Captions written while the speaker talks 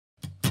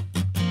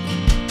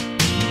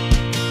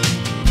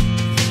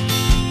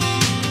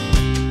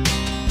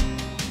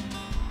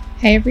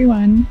Hey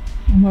everyone,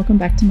 and welcome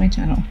back to my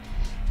channel.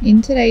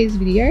 In today's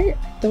video,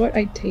 I thought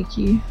I'd take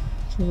you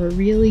for a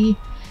really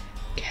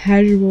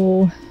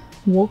casual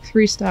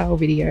walkthrough style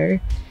video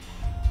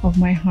of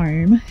my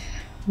home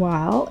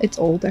while it's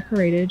all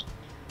decorated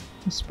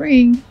for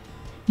spring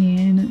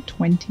in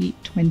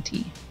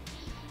 2020.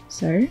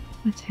 So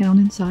let's head on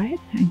inside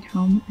and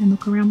come and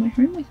look around my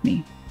home with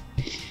me.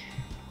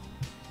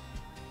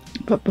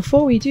 But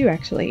before we do,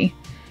 actually,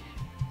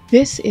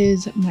 this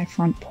is my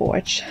front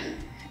porch.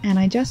 And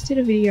I just did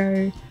a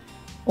video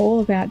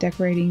all about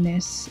decorating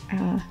this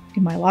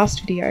in my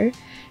last video.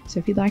 So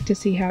if you'd like to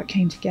see how it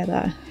came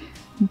together,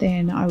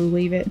 then I will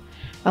leave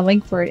a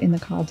link for it in the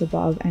cards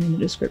above and in the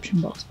description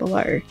box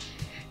below.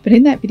 But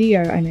in that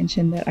video, I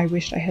mentioned that I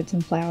wished I had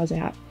some flowers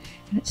out,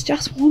 and it's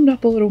just warmed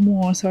up a little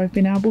more. So I've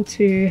been able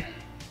to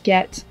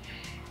get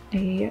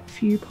a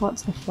few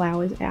pots of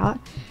flowers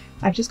out.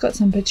 I've just got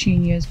some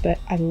petunias, but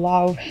I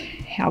love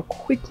how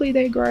quickly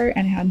they grow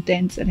and how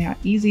dense and how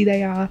easy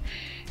they are.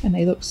 And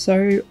they look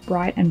so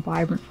bright and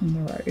vibrant from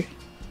the road.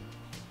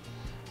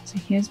 So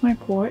here's my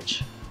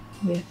porch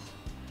with,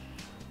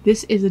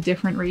 this is a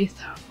different wreath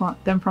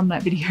than from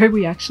that video.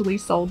 We actually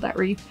sold that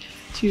wreath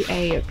to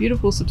a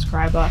beautiful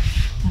subscriber.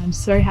 I'm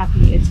so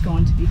happy it's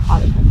going to be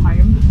part of her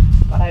home.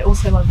 But I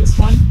also love this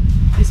one.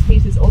 This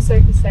piece is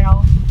also for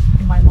sale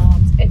in my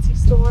mom's Etsy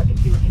store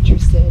if you're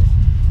interested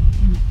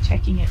in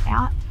checking it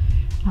out.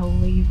 I will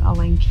leave a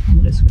link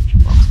in the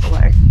description box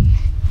below.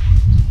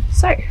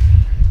 So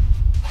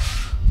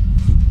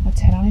let's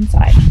head on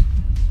inside.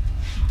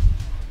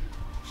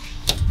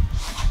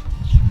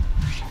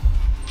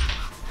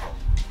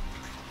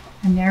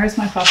 And there is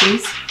my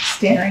puppies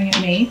staring at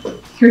me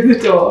through the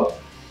door.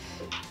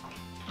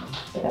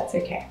 But that's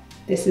okay.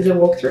 This is a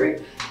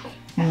walkthrough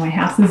and my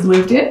house is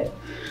lived in.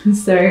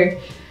 So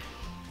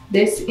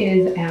this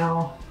is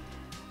our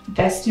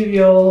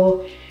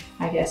vestibule,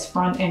 I guess,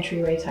 front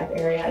entryway type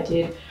area. I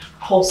did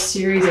a whole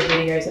series of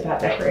videos about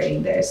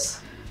decorating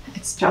this.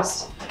 It's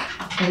just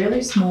a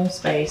really small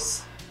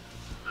space.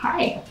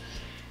 Hi.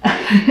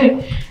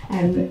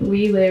 And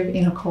we live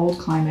in a cold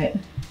climate,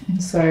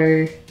 and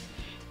so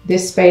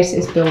this space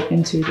is built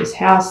into this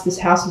house. This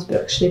house was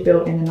actually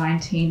built in the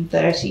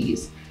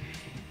 1930s,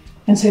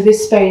 and so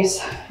this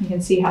space, you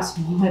can see how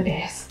small it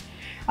is,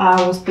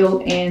 was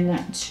built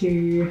in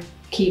to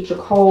keep the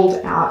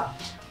cold out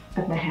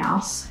of the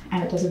house,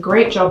 and it does a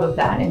great job of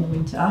that in the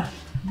winter.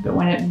 But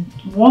when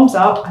it warms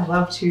up, I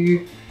love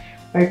to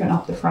open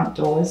up the front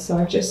doors. So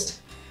I've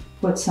just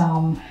put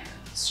some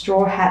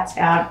straw hats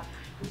out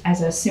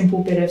as a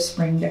simple bit of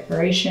spring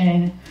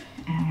decoration,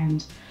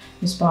 and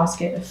this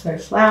basket of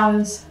faux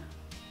flowers.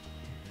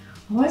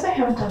 Otherwise, I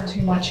haven't done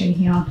too much in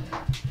here.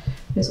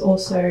 There's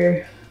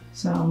also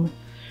some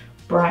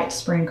bright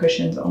spring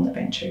cushions on the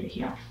bench over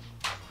here.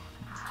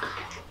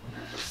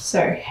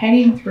 So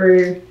heading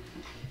through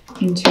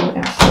into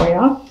our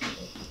foyer.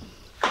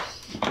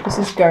 This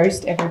is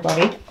Ghost,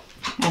 everybody,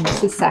 and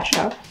this is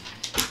Sasha.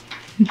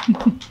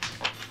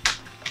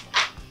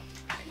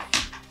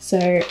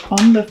 So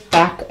on the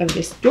back of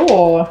this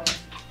door,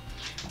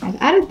 I've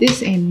added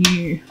this in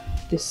new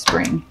this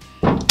spring.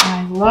 And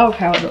I love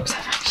how it looks.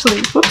 I've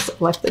actually, whoops,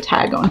 left the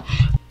tag on.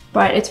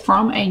 But it's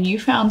from a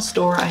newfound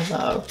store I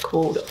love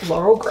called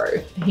Laurel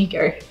Grove. There you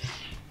go.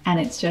 And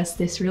it's just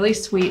this really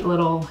sweet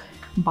little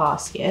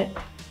basket.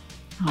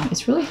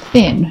 It's really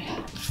thin,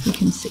 you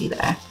can see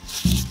there.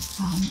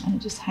 And it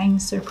just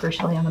hangs so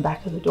prettily on the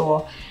back of the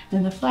door.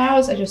 And the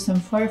flowers are just some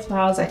faux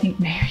flowers. I think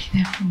maybe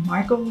they're from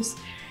Michael's.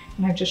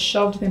 And I've just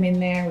shoved them in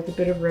there with a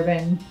bit of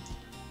ribbon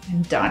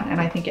and done. And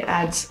I think it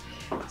adds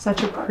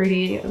such a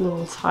pretty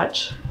little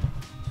touch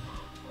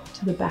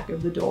to the back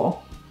of the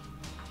door.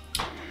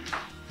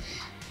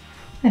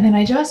 And then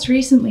I just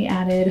recently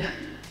added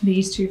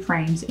these two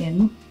frames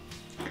in.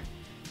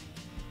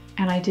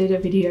 And I did a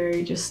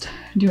video just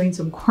doing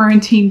some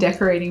quarantine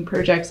decorating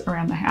projects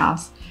around the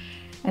house.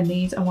 And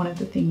these are one of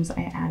the things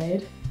I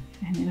added.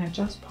 And then I've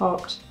just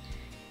popped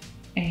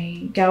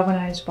a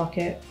galvanized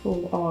bucket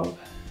full of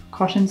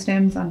cotton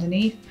stems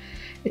underneath.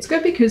 It's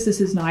good because this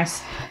is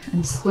nice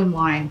and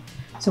slimline.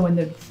 So when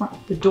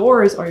the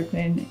door is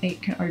open,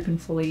 it can open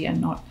fully and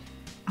not,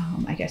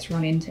 I guess,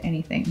 run into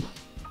anything.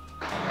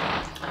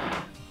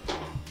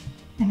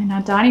 And then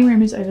our dining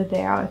room is over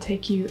there. I'll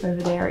take you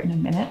over there in a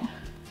minute.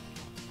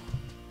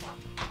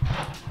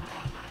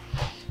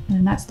 And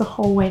then that's the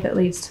hallway that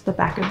leads to the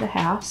back of the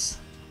house.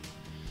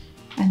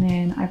 And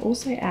then I've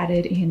also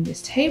added in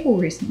this table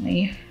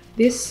recently.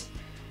 This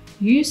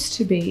used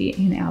to be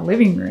in our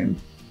living room,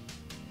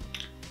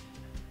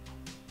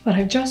 but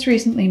I've just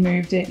recently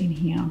moved it in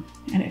here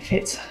and it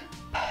fits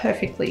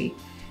perfectly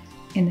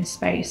in this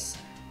space,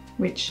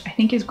 which I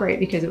think is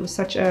great because it was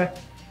such a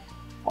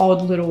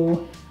odd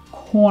little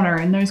corner,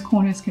 and those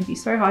corners can be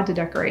so hard to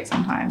decorate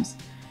sometimes.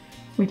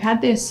 We've had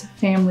this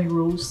family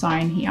rules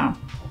sign here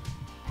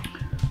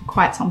for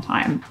quite some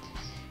time,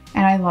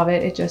 and I love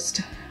it. It just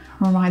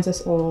reminds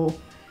us all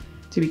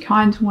to be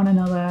kind to one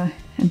another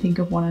and think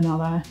of one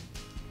another.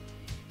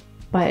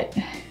 But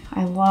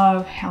I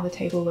love how the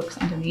table looks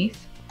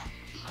underneath.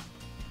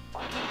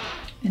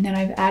 And then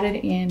I've added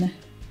in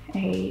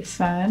a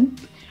fern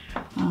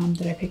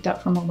that I picked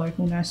up from a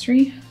local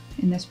nursery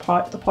in this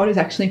pot. The pot is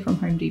actually from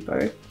Home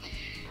Depot,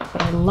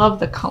 but I love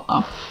the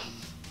color.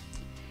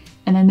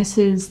 And then this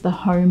is the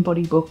Home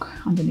Body Book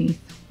underneath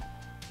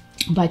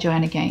by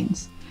Joanna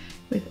Gaines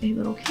with a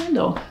little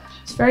candle.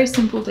 It's very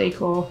simple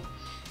decor.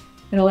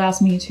 It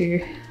allows me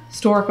to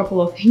store a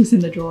couple of things in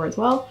the drawer as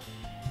well.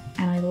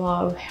 And I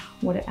love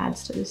what it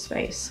adds to this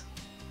space.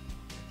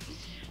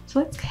 So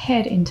let's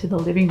head into the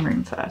living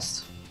room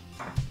first.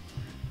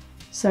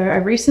 So I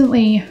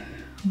recently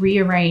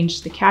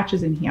rearranged the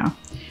couches in here.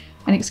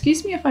 And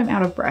excuse me if I'm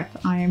out of breath.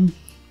 I'm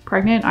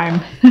pregnant,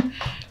 I'm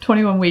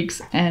 21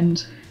 weeks,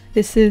 and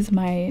this is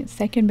my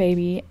second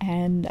baby,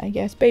 and I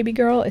guess baby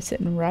girl is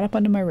sitting right up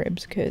under my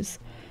ribs because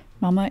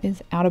mama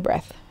is out of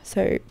breath.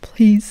 So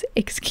please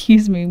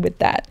excuse me with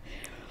that.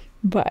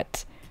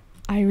 But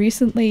I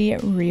recently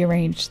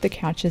rearranged the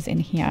couches in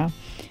here.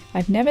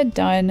 I've never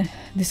done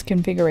this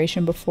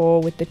configuration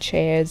before with the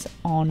chairs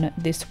on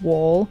this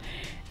wall,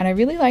 and I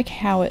really like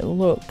how it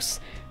looks.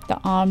 The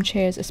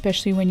armchairs,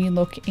 especially when you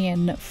look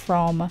in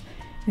from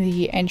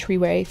the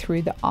entryway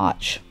through the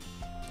arch.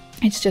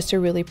 It's just a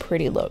really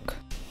pretty look.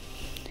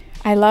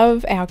 I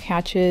love our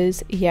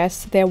couches.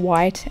 Yes, they're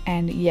white,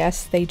 and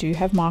yes, they do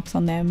have marks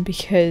on them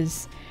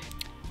because,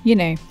 you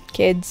know,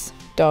 kids,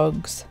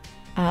 dogs,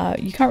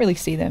 you can't really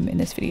see them in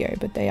this video,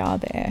 but they are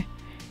there.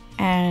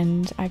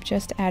 And I've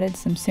just added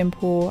some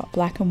simple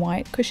black and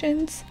white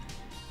cushions,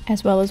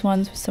 as well as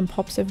ones with some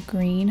pops of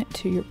green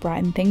to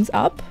brighten things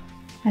up.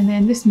 And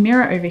then this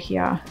mirror over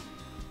here,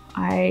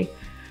 I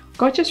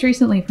got just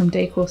recently from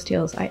Decor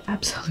Steals. I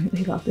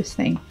absolutely love this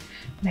thing,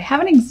 but I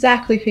haven't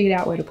exactly figured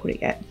out where to put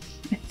it yet.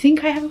 I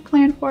think I have a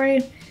plan for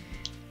it.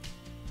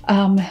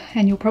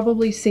 And you'll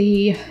probably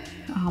see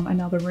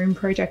another room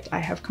project I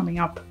have coming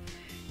up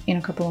in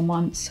a couple of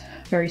months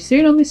very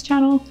soon on this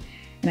channel.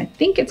 And I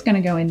think it's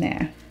gonna go in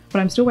there, but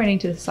I'm still waiting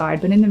to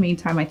decide. But in the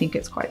meantime, I think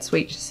it's quite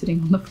sweet just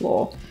sitting on the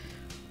floor.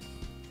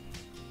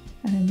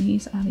 And then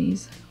these are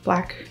these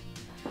black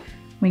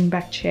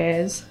wingback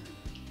chairs.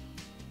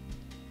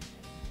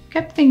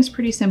 Kept things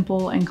pretty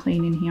simple and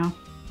clean in here.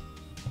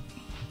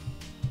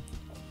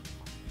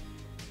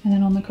 And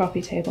then on the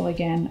coffee table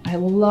again, I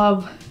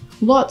love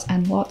lots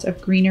and lots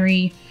of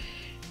greenery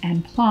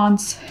and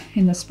plants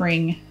in the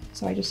spring.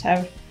 So I just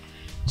have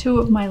two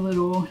of my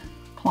little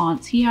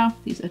plants here.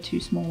 These are two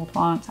smaller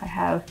plants. I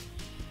have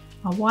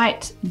a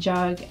white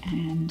jug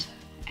and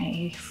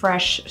a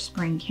fresh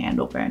spring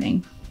candle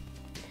burning.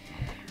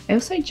 I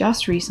also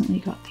just recently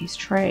got these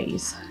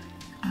trays.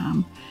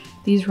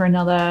 These were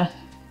another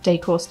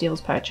Decor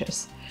Steals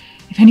purchase.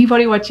 If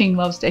anybody watching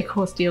loves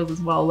Decor Steals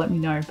as well, let me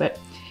know. But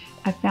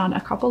I found a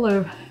couple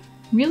of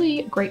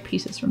really great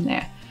pieces from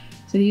there.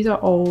 So these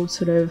are old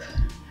sort of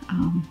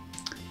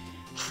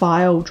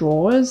file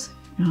drawers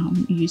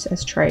used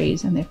as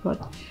trays, and they've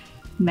got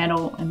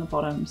metal in the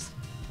bottoms.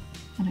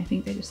 And I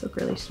think they just look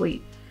really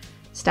sweet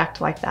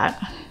stacked like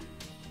that.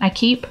 I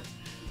keep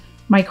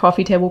my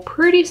coffee table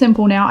pretty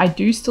simple now. I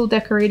do still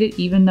decorate it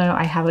even though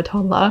I have a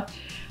toddler,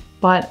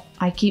 but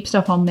I keep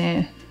stuff on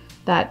there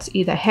that's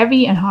either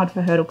heavy and hard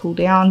for her to pull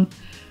down,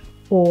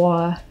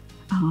 or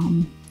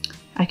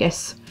I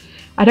guess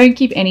I don't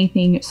keep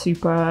anything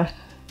super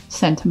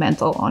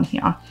sentimental on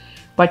here,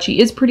 but she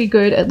is pretty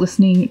good at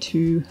listening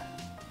to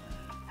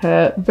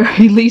her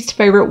very least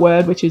favorite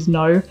word, which is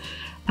no,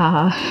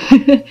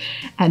 and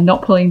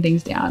not pulling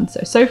things down.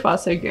 So far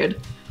so good.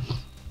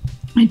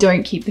 I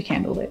don't keep the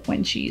candle lit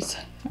when she's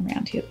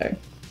around here though.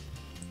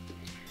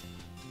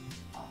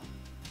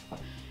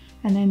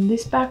 And then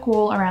this back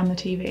wall around the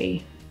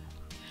TV.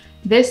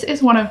 This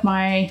is one of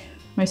my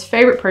most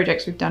favorite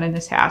projects we've done in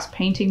this house,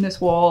 painting this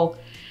wall,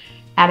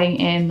 adding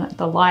in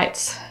the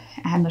lights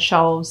and the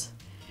shelves.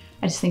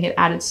 I just think it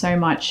added so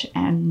much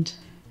and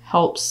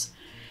helps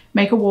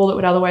make a wall that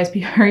would otherwise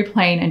be very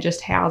plain and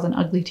just house an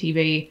ugly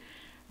TV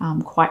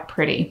quite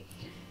pretty.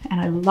 And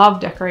I love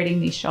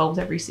decorating these shelves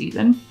every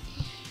season.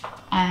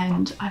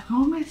 And I've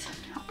gone with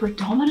a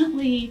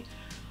predominantly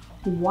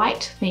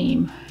white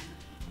theme.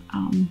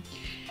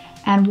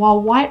 And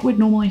while white would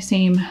normally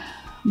seem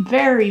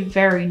very,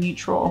 very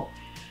neutral,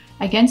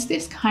 against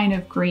this kind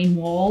of green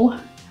wall,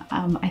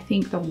 I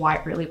think the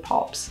white really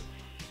pops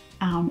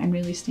and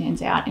really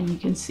stands out, and you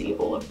can see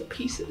all of the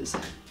pieces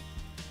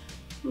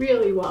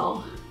really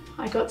well.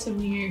 I got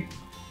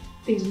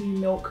these new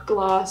milk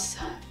glass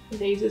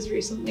vases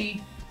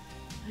recently.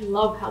 I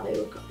love how they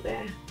look up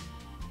there.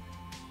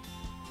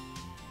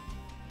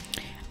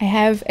 I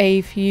have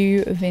a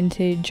few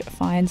vintage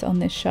finds on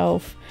this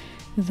shelf.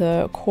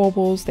 The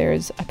corbels,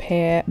 there's a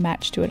pair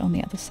matched to it on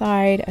the other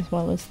side, as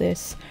well as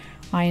this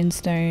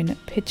ironstone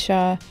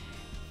pitcher.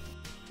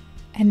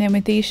 And then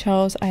with these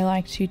shelves, I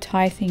like to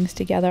tie things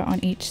together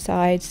on each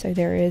side. So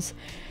there is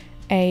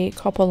a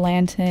copper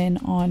lantern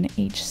on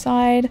each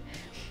side.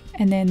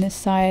 And then this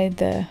side,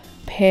 the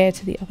pair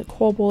to the other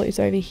corbel is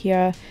over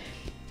here,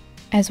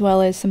 as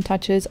well as some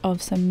touches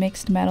of some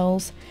mixed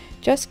metals,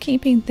 just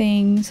keeping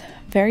things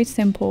very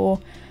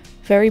simple,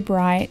 very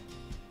bright,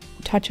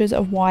 touches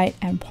of white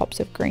and pops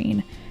of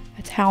green.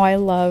 That's how I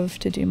love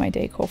to do my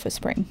decor for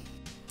spring.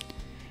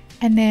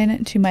 And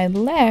then to my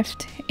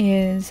left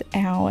is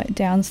our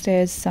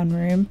downstairs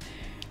sunroom.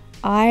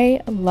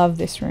 I love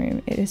this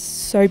room. It is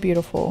so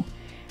beautiful.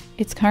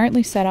 It's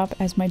currently set up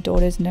as my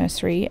daughter's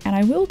nursery, and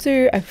I will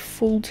do a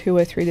full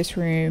tour through this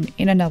room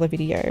in another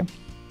video.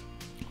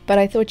 But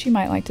I thought you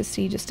might like to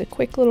see just a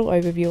quick little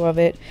overview of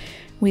it.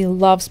 We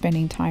love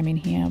spending time in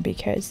here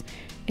because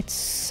it's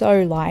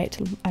so light.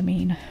 I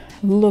mean,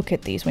 look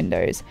at these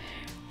windows.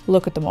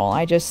 Look at them all.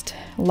 I just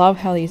love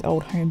how these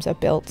old homes are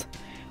built,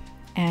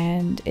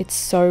 and it's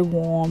so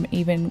warm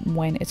even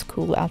when it's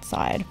cool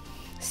outside.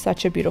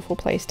 Such a beautiful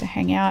place to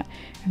hang out,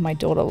 and my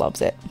daughter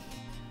loves it.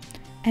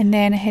 And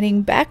then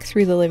heading back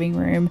through the living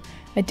room,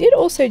 I did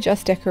also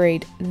just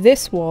decorate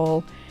this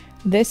wall.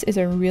 This is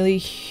a really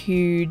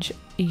huge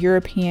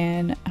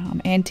European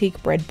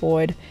antique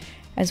breadboard,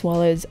 as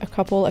well as a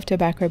couple of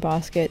tobacco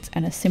baskets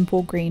and a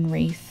simple green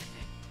wreath.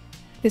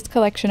 This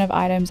collection of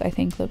items I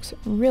think looks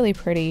really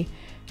pretty.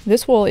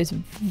 This wall is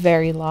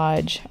very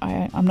large.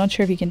 I'm not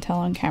sure if you can tell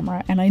on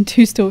camera, and I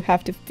do still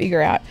have to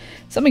figure out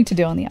something to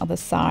do on the other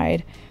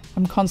side.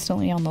 I'm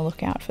constantly on the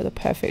lookout for the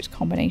perfect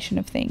combination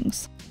of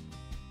things.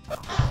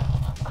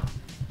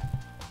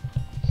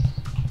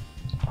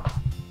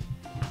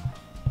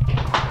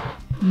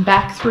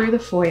 Back through the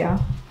foyer,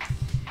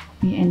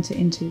 we enter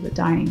into the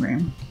dining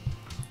room.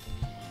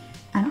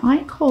 And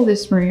I call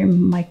this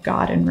room my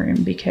garden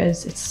room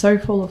because it's so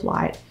full of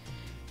light,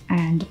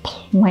 and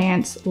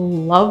plants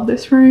love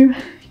this room.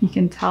 You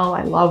can tell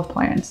I love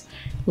plants.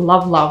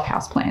 Love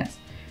house plants.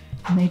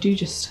 And they do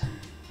just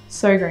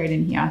so great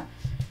in here.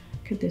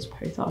 Look at this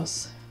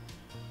pothos.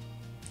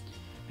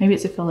 Maybe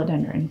it's a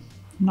philodendron.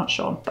 I'm not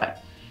sure,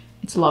 but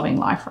it's loving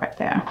life right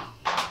there.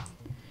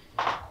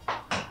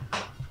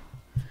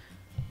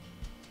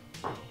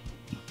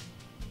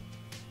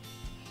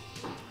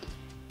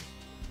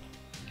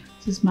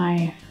 This is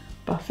my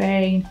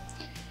buffet.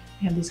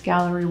 We have this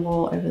gallery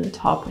wall over the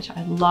top, which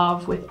I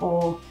love, with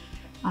all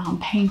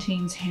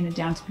paintings handed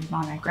down to me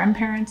by my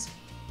grandparents.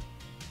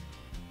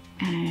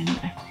 And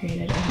I've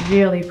created a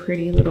really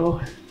pretty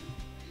little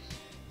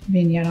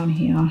vignette on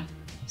here.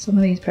 Some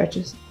of these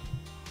purchase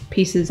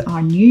pieces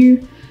are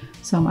new,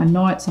 some are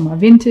not, some are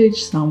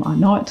vintage, some are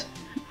not,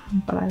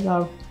 but I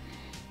love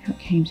how it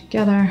came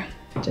together.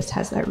 It just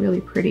has that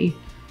really pretty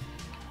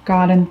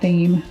garden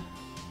theme.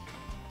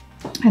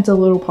 Adds a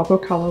little pop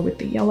of color with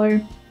the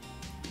yellow.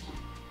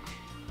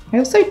 I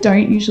also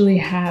don't usually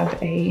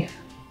have a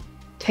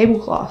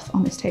tablecloth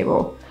on this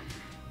table,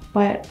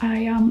 but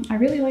I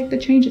really like the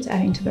change it's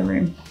adding to the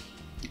room.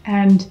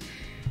 And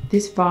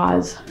this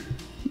vase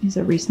is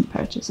a recent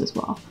purchase as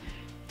well,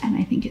 and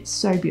I think it's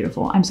so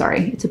beautiful. I'm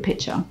sorry, it's a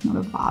pitcher, not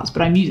a vase,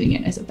 but I'm using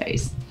it as a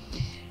base.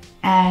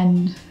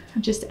 And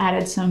I've just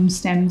added some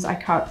stems I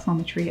cut from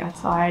a tree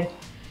outside.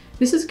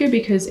 This is good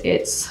because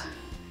it's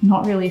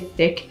not really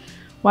thick.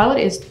 While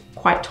it is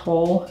quite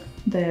tall,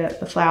 the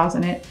flowers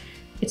in it,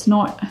 it's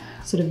not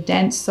sort of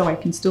dense, so I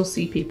can still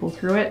see people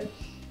through it.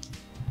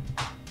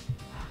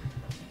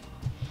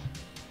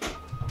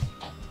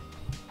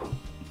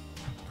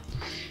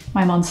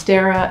 My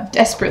Monstera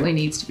desperately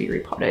needs to be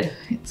repotted.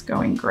 It's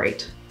going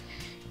great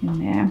in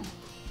there.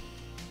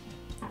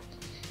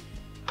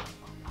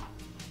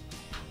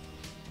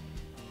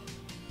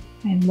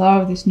 I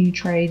love this new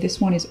tray. This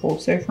one is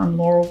also from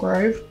Laurel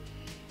Grove.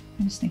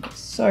 I just think it's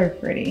so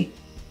pretty.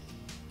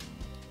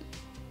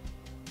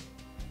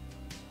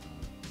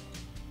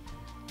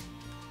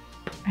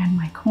 And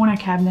my corner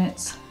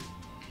cabinets.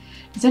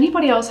 Does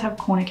anybody else have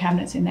corner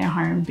cabinets in their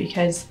home?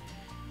 Because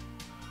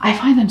I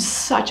find them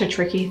such a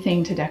tricky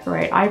thing to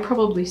decorate. I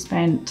probably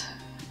spent,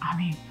 I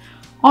mean,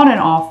 on and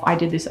off, I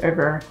did this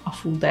over a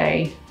full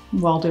day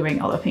while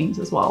doing other things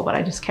as well, but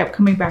I just kept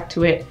coming back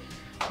to it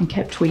and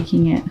kept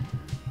tweaking it.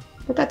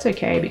 But that's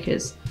okay,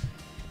 because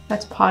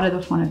that's part of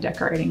the fun of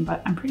decorating,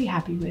 but I'm pretty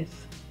happy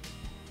with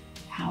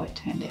how it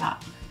turned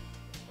out.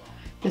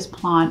 This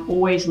plant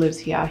always lives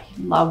here.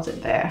 He loves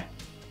it there,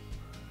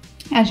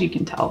 as you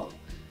can tell.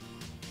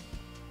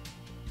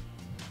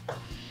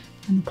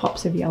 And the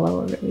pops of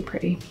yellow are really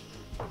pretty.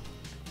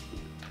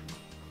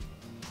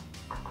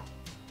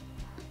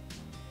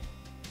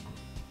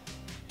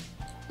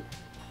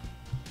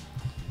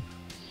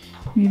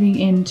 Moving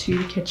into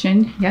the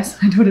kitchen.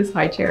 Yes, my daughter's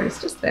high chair is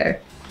just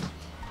there.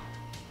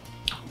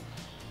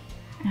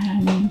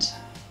 And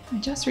I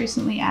just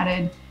recently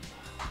added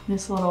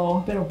this little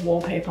bit of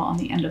wallpaper on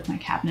the end of my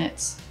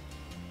cabinets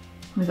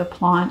with a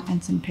plant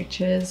and some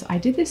pictures. I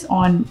did this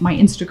on my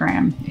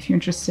Instagram, if you're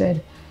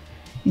interested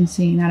in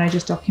seeing that. I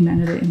just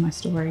documented it in my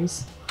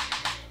stories.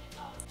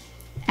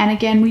 And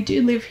again, we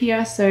do live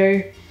here,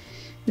 so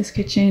this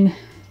kitchen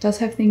does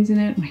have things in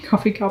it. My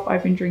coffee cup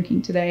I've been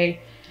drinking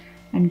today.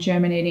 I'm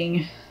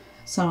germinating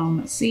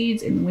some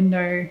seeds in the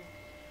window.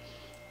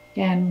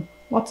 Again,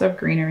 lots of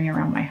greenery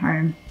around my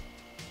home.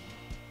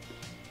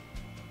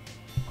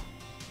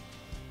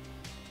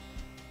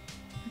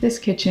 This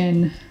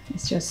kitchen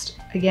is just,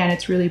 again,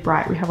 it's really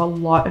bright. We have a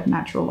lot of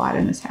natural light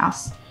in this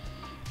house.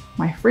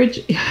 My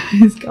fridge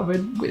is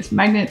covered with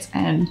magnets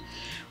and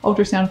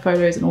ultrasound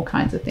photos and all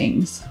kinds of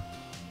things.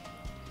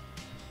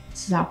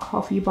 This is our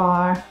coffee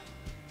bar,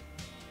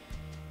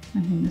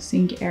 and then the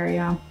sink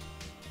area.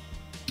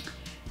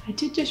 I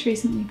did just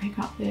recently pick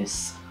up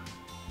this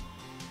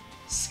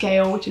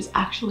scale, which is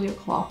actually a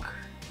clock,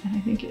 and I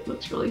think it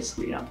looks really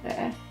sweet up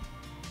there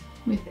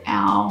with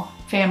our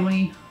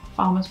family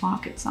farmers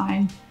market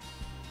sign.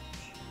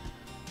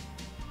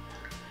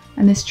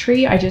 And this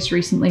tree I just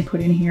recently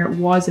put in here, it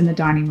was in the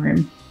dining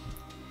room,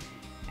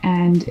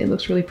 and it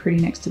looks really pretty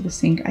next to the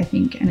sink, I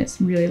think, and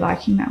it's really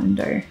liking that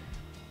window.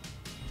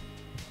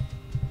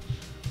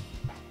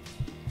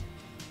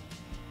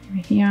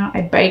 Over here,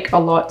 I bake a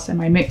lot, so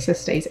my mixer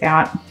stays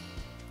out.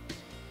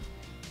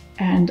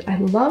 And I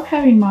love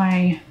having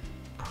my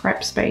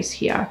prep space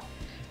here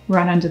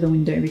right under the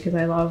window because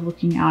I love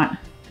looking out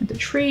at the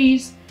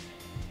trees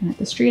and at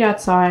the street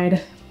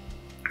outside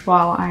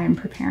while I am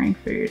preparing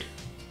food.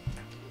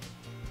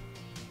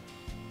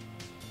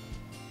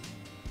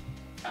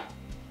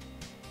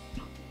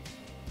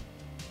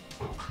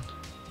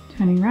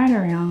 Turning right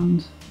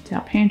around, it's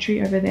our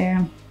pantry over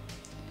there.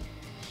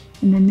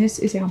 And then this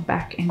is our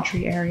back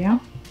entry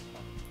area.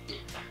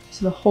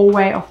 So the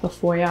hallway off the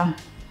foyer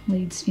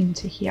leads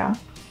into here.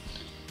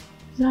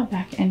 This is our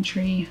back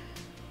entry.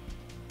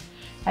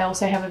 I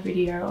also have a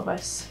video of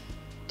us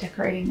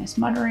decorating this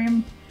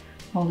mudroom.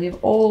 I'll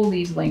leave all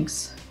these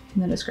links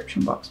in the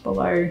description box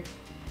below.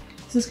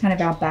 This is kind of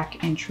our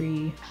back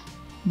entry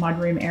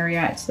mudroom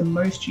area. It's the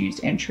most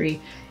used entry.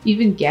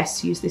 Even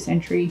guests use this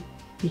entry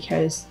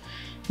because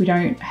we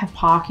don't have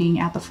parking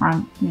out the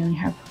front. We only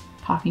have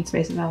parking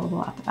space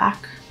available at the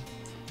back.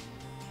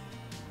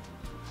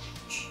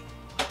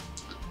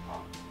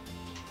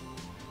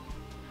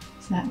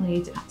 So that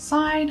leads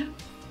outside,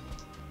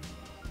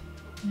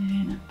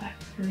 then back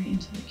through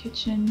into the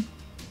kitchen.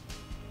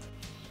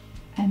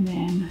 And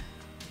then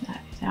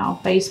that is our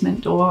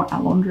basement door.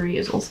 Our laundry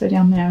is also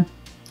down there.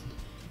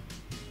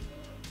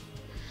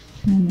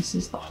 And then this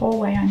is the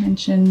hallway I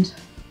mentioned,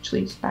 which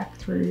leads back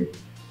through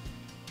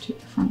to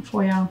the front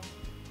foyer.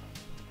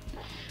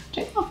 I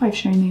don't know if I've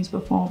shown these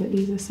before, but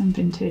these are some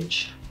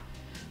vintage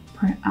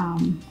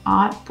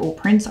art or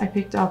prints I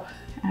picked up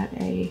at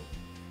a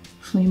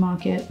flea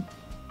market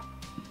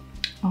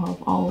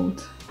of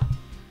old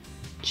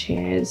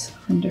chairs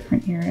from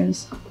different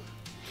eras.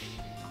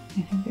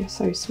 I think they're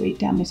so sweet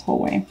down this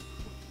hallway.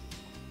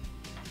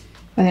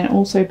 And then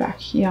also back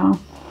here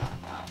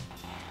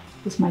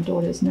is my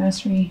daughter's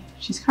nursery.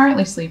 She's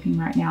currently sleeping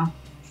right now,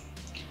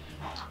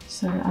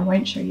 so I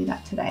won't show you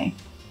that today,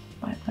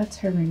 but that's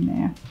her room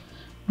there.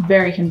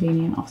 Very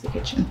convenient off the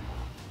kitchen.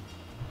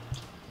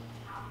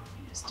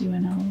 Just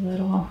doing a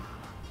little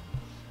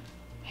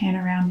pan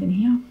around in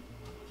here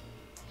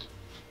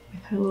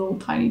with her little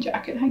tiny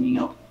jacket hanging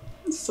up.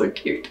 It's so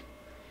cute.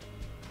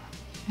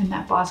 And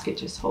that basket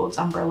just holds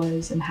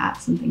umbrellas and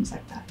hats and things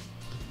like that.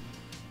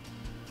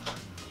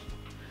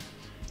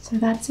 So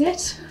that's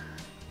it.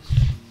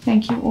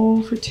 Thank you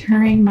all for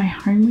touring my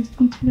home with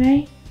me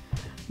today.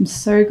 I'm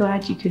so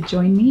glad you could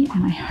join me,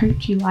 and I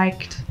hope you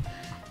liked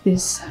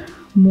this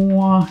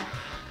more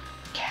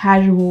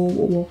casual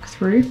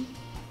walkthrough.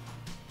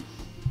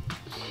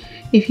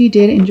 If you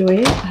did enjoy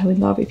it, I would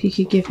love if you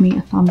could give me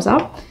a thumbs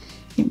up.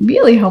 It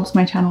really helps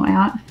my channel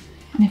out.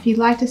 And if you'd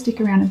like to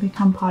stick around and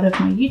become part of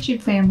my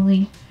YouTube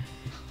family,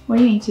 what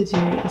you need to do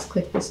is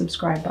click the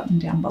subscribe button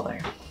down below.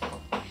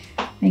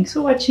 Thanks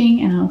for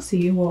watching, and I'll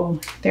see you all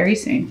very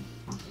soon.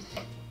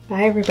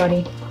 Bye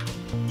everybody.